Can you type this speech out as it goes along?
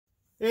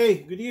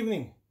Hey, good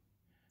evening.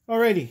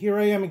 Alrighty, here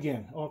I am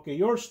again. Okay,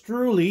 yours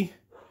truly,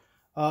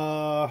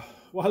 while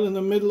in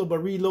the middle of a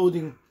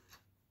reloading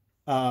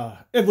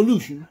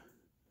evolution,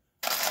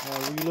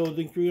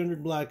 reloading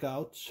 300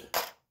 blackouts.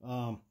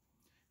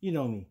 You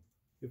know me.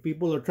 If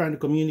people are trying to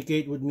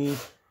communicate with me,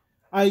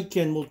 I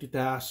can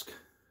multitask.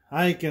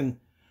 I can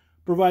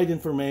provide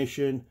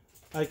information.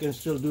 I can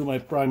still do my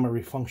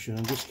primary function.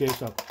 In this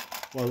case,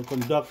 while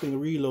conducting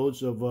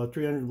reloads of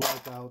 300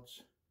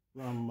 blackouts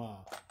from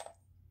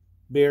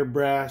bare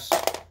brass,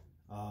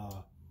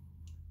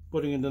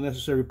 putting in the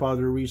necessary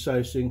powder,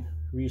 resizing,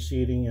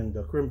 reseating, and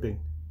crimping.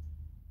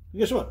 And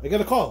guess what? I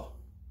got a call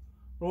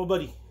from a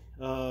buddy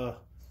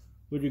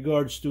with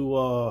regards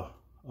to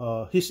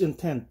his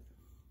intent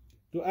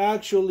to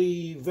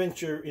actually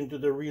venture into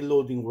the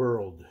reloading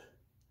world.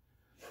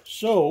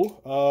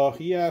 So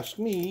he asked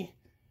me,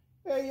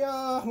 "Hey,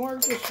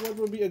 Marcus, what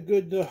would be a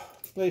good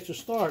place to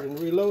start in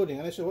reloading?"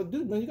 And I said, "Well,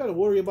 dude, man, you got to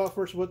worry about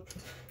first what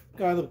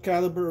kind of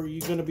caliber are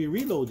you going to be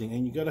reloading,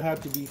 and you're going to have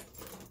to be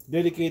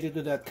dedicated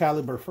to that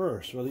caliber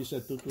first." Well, he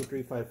said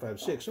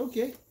 223.556.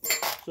 Okay,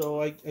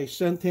 so I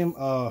sent him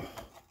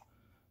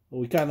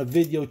we kind of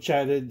video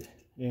chatted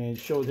and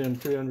showed him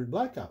 300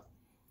 blackout,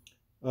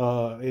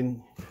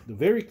 and the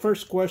very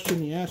first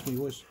question he asked me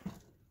was,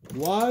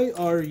 "Why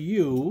are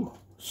you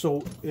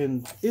so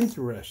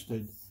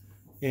interested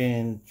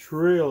and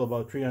thrilled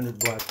about 300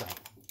 blackout?"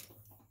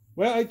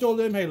 Well, I told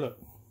him, "Hey, look,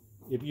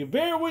 if you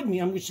bear with me,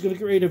 I'm just going to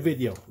create a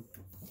video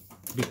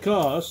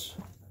because,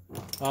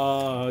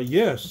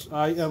 yes,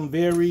 I am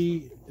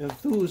very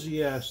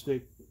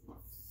enthusiastic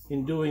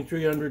in doing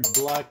 300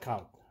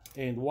 blackout.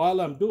 And while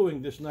I'm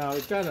doing this now,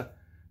 it kind of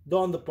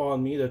dawned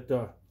upon me that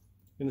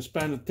in the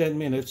span of 10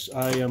 minutes,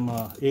 I am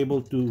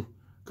able to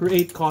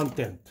create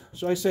content.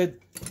 So I said,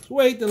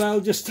 wait till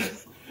I'll just,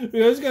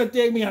 because it's going to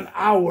take me an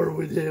hour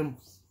with him.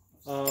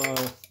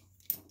 And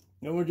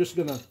we're just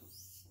going to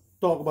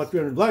talk about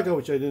 300 blackout,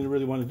 which I didn't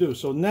really want to do.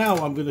 So now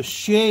I'm going to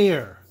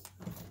share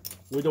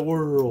with the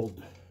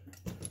world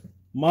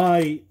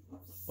my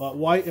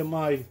why am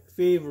I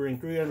favoring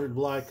 300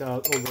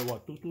 blackout over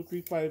what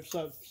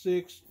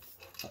 223.556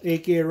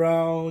 AK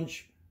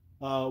rounds,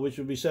 which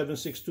would be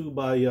 7.62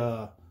 by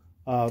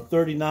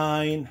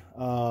 39,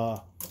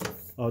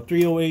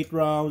 308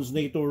 rounds,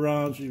 NATO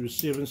rounds, which was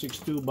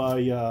 7.62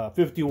 by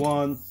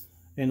 51,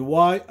 and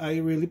why I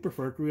really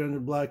prefer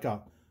 300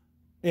 blackout.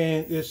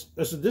 And it's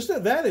a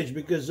disadvantage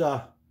because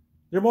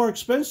they're more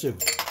expensive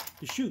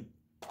to shoot.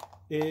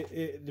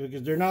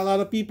 Because there are not a lot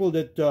of people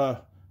that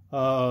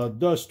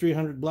does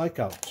 300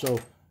 blackout. So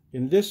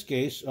in this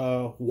case,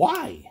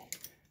 why?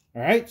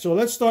 All right, so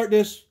let's start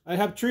this. I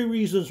have 3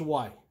 reasons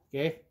why.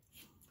 Okay,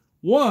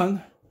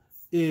 one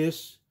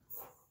is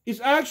it's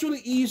actually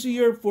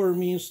easier for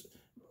me.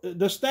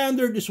 The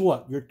standard is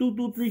what? Your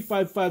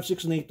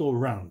 223.556 NATO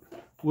round,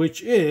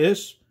 which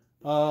is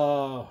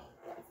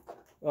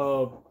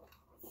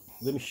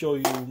let me show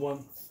you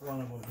one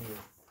of them here,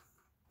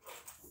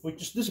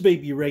 which is this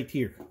baby right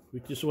here,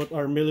 which is what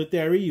our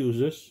military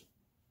uses.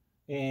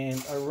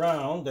 And a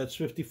round that's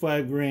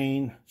 55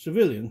 grain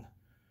civilian,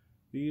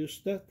 we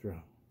use that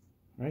round,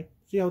 right?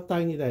 See how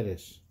tiny that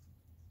is.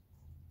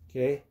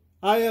 Okay,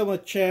 I am a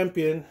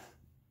champion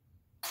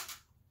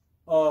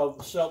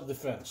of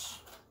self-defense.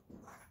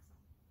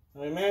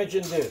 Now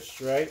imagine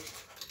this, right?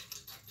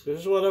 This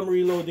is what I'm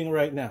reloading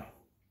right now.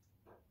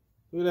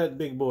 Look at that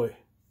big boy.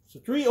 It's a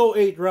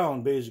 308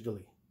 round,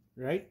 basically,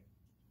 right?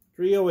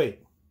 308.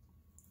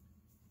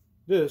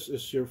 This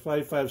is your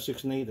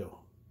 5.56 NATO.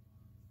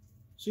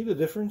 See the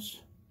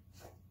difference?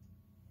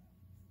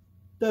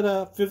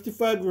 Ta-da!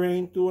 55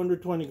 grain,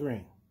 220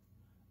 grain.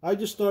 I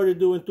just started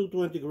doing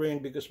 220 grain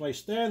because my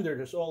standard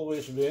has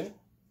always been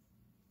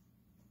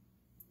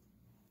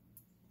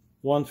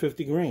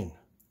 150 grain.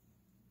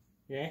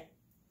 Okay?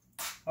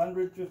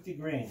 150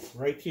 grain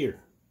right here.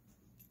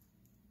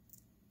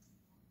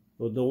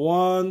 So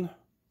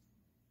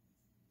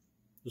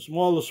the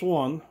smallest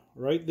one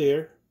right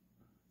there,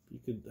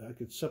 I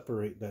could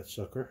separate that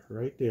sucker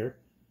right there.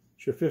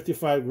 It's your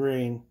 55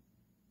 grain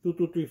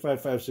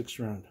 223.556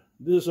 round.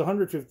 This is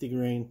 150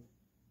 grain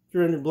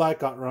 300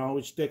 blackout round,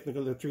 which is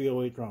technically a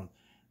 308 round.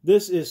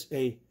 This is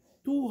a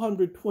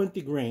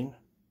 220 grain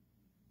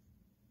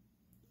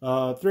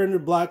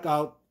 300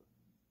 blackout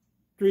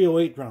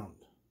 308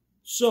 round.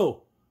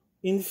 So,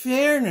 in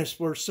fairness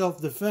for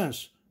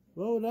self-defense,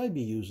 why would I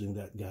be using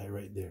that guy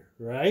right there,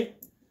 right?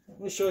 Let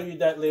me show you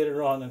that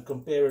later on and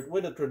compare it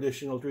with a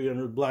traditional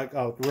 300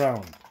 blackout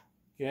round.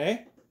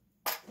 Okay?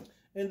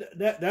 And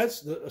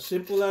that's as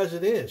simple as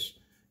it is.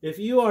 If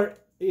you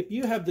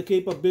have the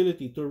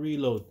capability to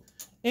reload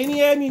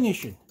any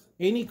ammunition,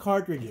 any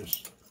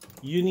cartridges,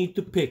 you need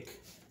to pick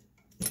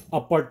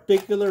a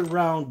particular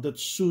round that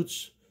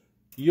suits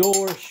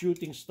your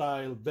shooting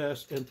style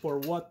best, and for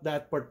what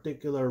that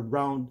particular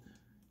round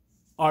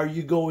are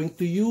you going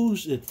to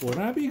use it for.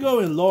 Now, if you go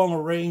in long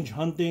range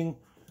hunting,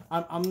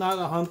 I'm not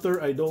a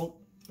hunter. I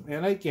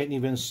can't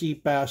even see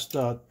past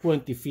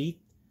 20 feet,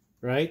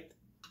 right?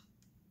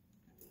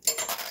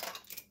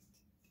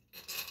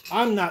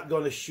 I'm not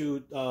going to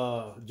shoot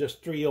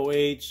just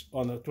 308s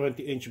on a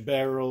 20-inch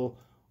barrel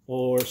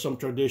or some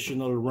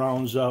traditional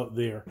rounds out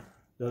there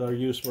that are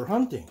used for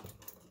hunting.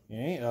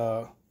 Okay,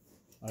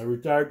 I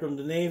retired from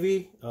the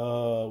Navy.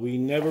 We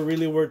never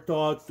really were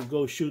taught to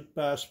go shoot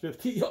past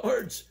 50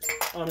 yards.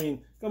 I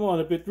mean, come on,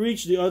 if it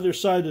reached the other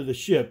side of the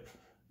ship,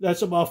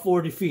 that's about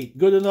 40 feet.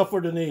 Good enough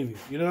for the Navy,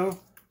 you know?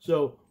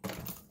 So,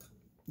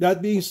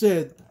 that being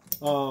said,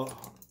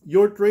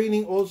 your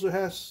training also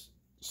has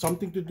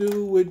something to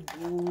do with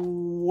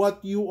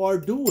what you are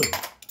doing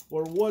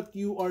or what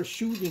you are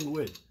shooting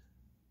with.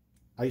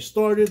 I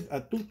started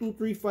at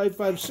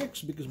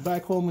 223.556 because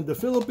back home in the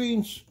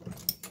Philippines,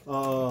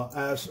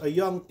 as a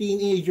young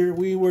teenager,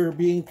 we were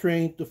being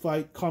trained to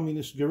fight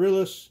communist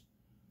guerrillas,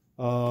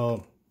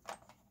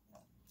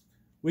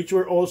 which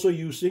were also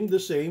using the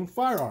same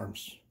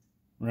firearms,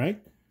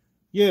 right?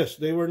 Yes,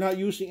 they were not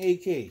using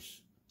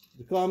AKs.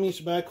 The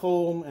communists back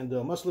home and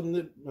the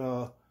Muslim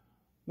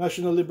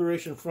National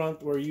Liberation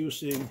Front were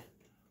using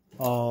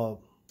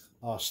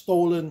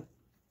stolen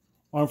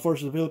Armed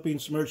Forces of the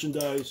Philippines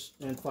merchandise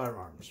and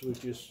firearms,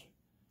 which is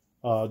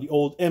the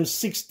old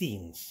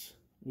M16s,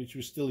 which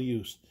we still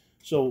use.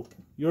 So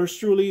yours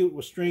truly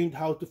was trained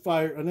how to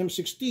fire an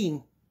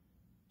M16.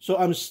 So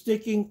I'm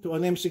sticking to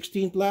an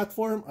M16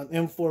 platform, an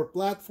M4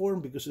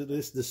 platform, because it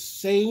is the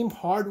same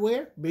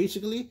hardware,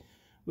 basically,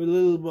 with a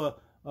little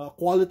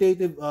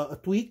qualitative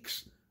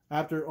tweaks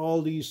after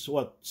all these,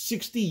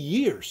 60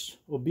 years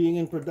of being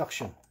in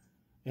production.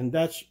 And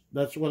that's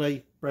what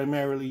I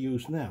primarily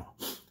use now.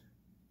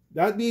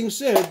 That being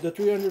said, the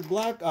 300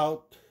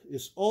 Blackout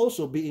is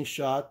also being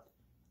shot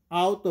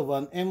out of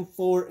an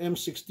M4,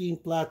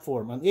 M16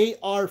 platform, an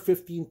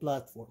AR-15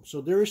 platform.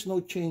 So there is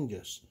no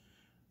changes.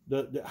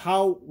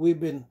 How we've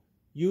been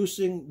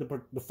using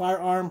the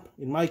firearm,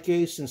 in my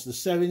case, since the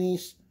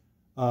 70s,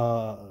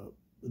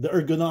 the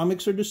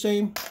ergonomics are the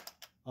same.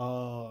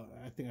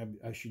 I think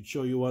I should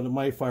show you one of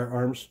my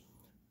firearms.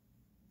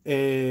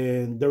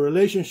 And the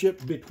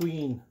relationship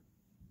between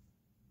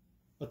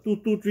a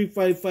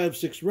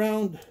 223.556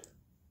 round,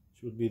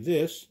 which would be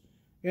this,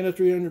 and a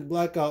 300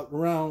 Blackout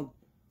round,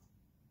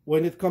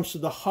 when it comes to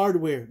the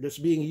hardware that's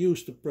being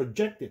used to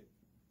project it,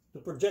 to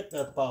project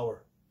that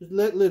power, it's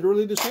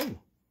literally the same,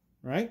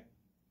 right?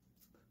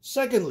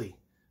 Secondly,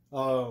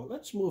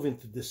 let's move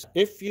into this.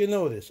 If you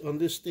notice, on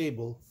this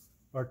table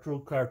are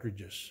two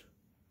cartridges.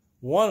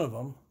 One of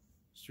them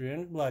is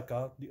 300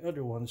 Blackout, the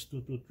other one is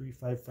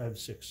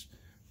 223.556. If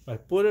I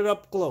put it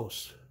up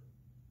close,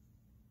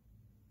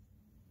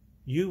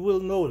 you will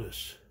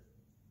notice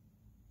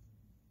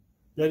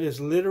that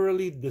is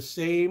literally the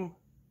same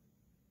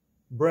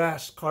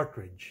brass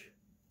cartridge,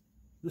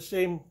 the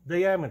same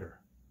diameter,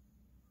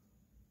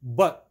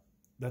 but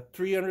the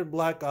 300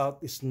 Blackout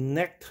is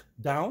necked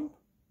down.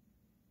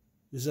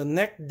 Is a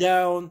neck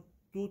down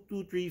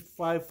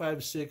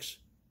 223.556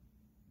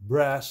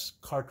 brass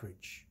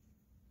cartridge,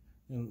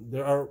 and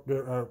there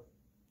are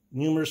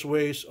numerous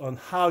ways on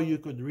how you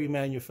could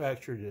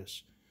remanufacture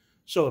this.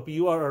 So if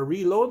you are a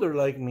reloader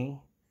like me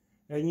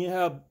and you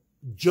have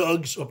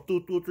jugs of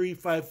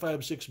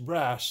 223.556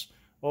 brass,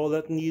 all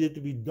that needed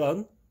to be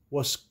done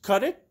was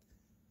cut it,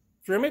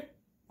 trim it,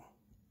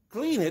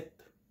 clean it,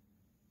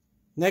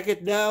 neck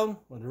it down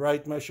with the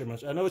right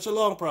measurements. I know it's a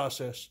long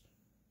process,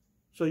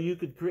 so you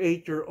could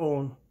create your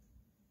own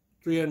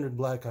 300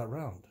 Blackout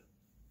round.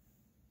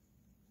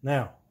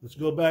 Now, let's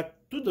go back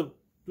to the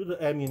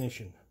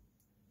ammunition.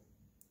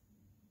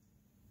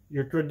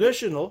 Your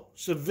traditional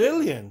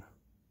civilian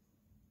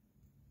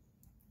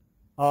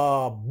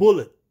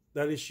bullet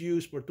that is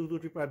used for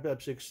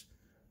 223.556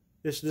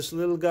 is this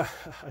little guy.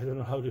 I don't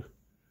know how to.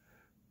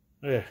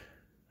 Yeah,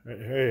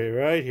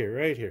 right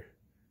here.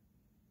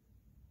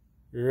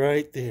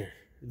 Right there.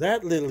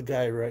 That little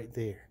guy right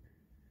there.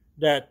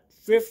 That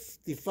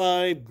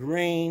 55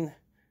 grain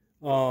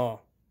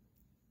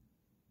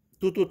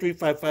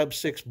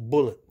 223.556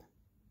 bullet.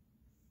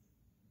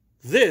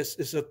 This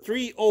is a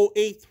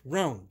 308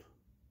 round,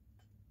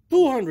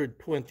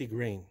 220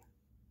 grain.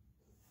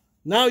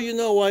 Now you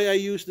know why I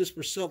use this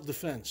for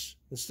self-defense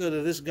instead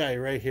of this guy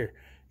right here.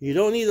 You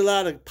don't need a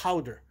lot of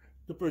powder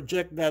to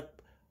project that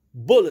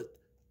bullet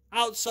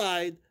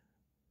outside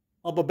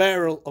of a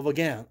barrel of a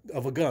gun.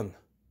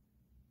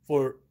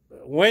 For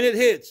when it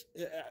hits,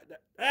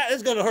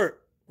 it's gonna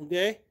hurt.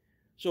 Okay,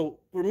 so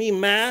for me,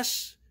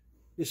 mass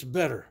is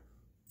better.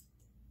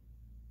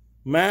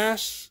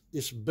 Mass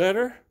is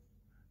better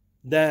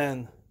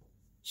than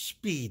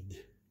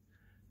speed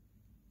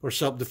for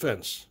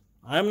self-defense.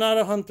 I'm not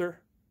a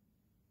hunter.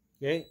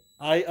 Okay,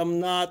 I am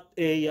not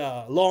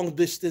a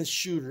long-distance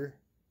shooter.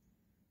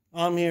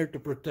 I'm here to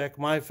protect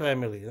my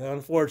family.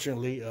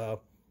 Unfortunately,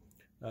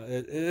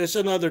 it's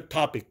another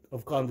topic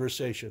of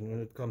conversation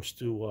when it comes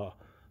to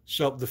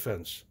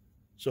self-defense.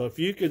 So if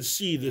you can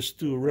see these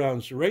two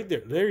rounds right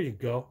there, there you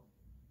go.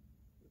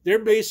 They're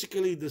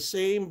basically the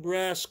same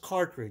brass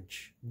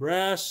cartridge,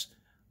 brass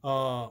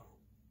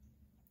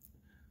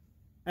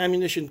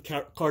ammunition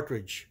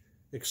cartridge,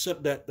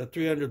 except that the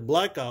 300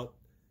 Blackout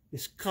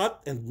is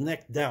cut and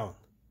necked down.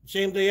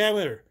 Same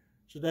diameter,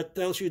 So that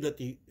tells you that,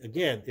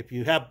 again, if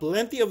you have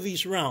plenty of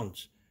these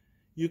rounds,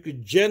 you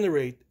could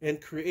generate and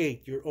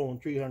create your own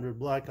 300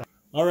 Blackout.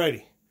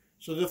 Alrighty,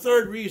 so the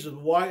third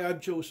reason why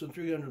I've chosen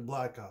 300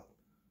 Blackout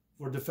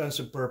for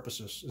defensive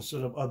purposes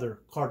instead of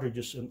other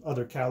cartridges and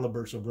other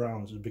calibers of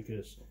rounds is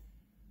because,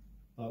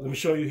 let me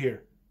show you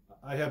here.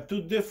 I have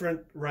two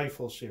different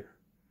rifles here.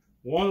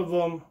 One of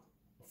them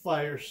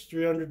fires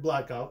 300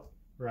 Blackout,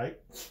 right?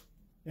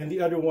 And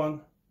the other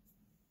one,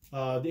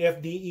 the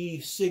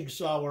FDE Sig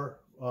Sauer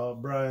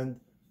brand,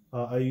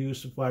 I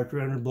use to fire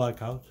 300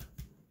 Blackout.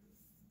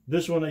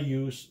 This one I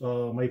use,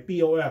 my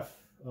POF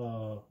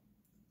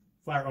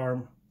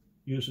firearm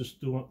uses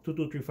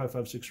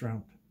 223.556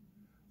 round.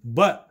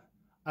 But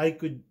I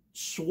could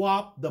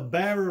swap the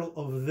barrel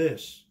of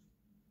this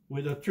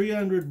with a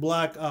 300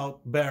 Blackout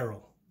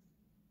barrel,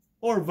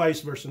 or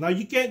vice versa. Now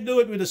you can't do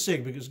it with a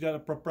SIG because it's got a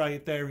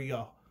proprietary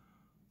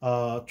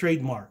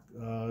trademark.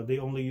 They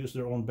only use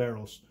their own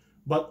barrels.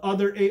 But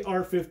other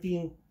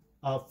AR-15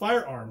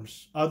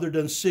 firearms, other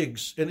than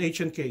SIGs and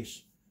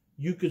HNKs,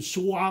 you could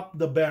swap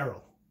the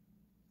barrel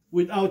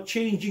without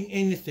changing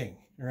anything,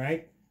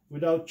 right?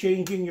 Without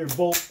changing your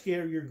bolt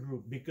carrier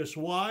group. Because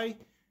why?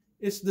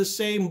 It's the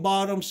same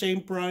bottom,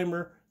 same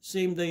primer,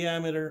 same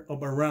diameter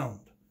of a round.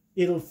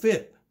 It'll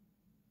fit.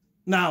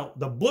 Now,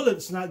 the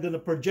bullet's not going to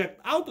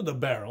project out of the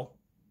barrel.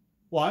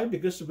 Why?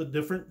 Because of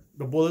the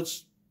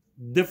bullet's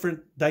different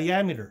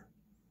diameter.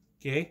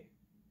 Okay?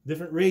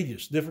 Different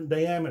radius, different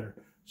diameter.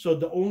 So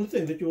the only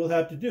thing that you will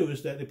have to do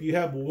is that if you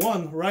have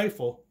one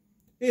rifle,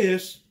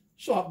 is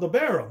swap the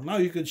barrel. Now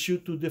you can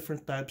shoot two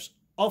different types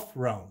of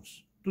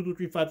rounds.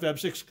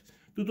 223.556,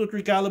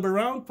 223 caliber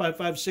round,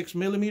 5.56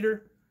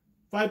 millimeter,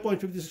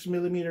 5.56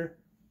 millimeter,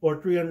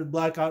 or 300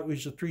 Blackout, which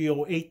is a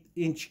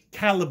 308-inch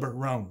caliber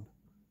round.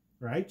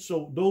 Right?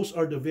 So those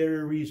are the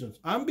very reasons.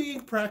 I'm being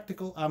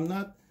practical. I'm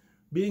not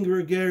being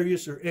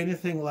gregarious or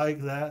anything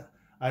like that.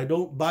 I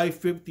don't buy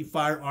 50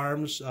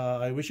 firearms.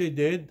 I wish I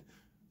did.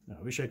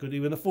 I wish I could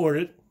even afford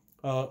it.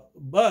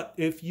 But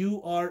if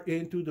you are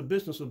into the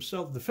business of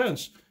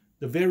self-defense,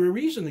 the very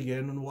reason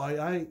again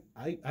why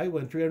I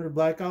went 300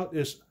 Blackout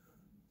is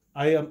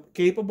I am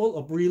capable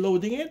of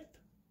reloading it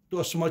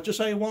to as much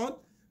as I want.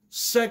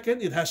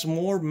 Second, it has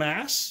more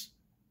mass.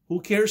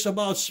 Who cares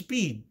about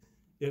speed?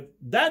 If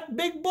that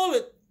big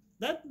bullet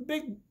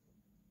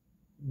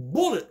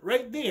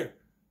right there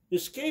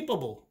is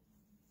capable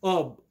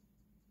of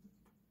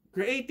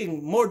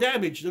creating more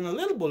damage than a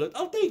little bullet,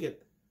 I'll take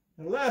it.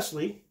 And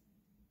lastly,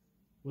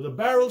 with a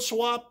barrel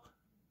swap,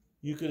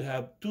 you could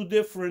have two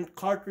different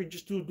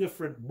cartridges, two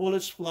different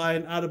bullets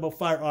flying out of a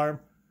firearm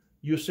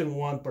using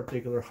one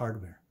particular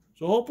hardware.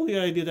 So hopefully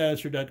I did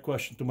answer that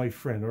question to my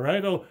friend, all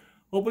right?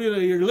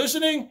 Hopefully you're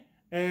listening,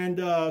 and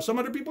some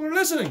other people are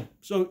listening.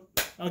 So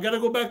I got to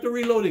go back to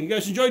reloading. You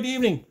guys enjoy the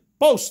evening.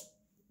 Post!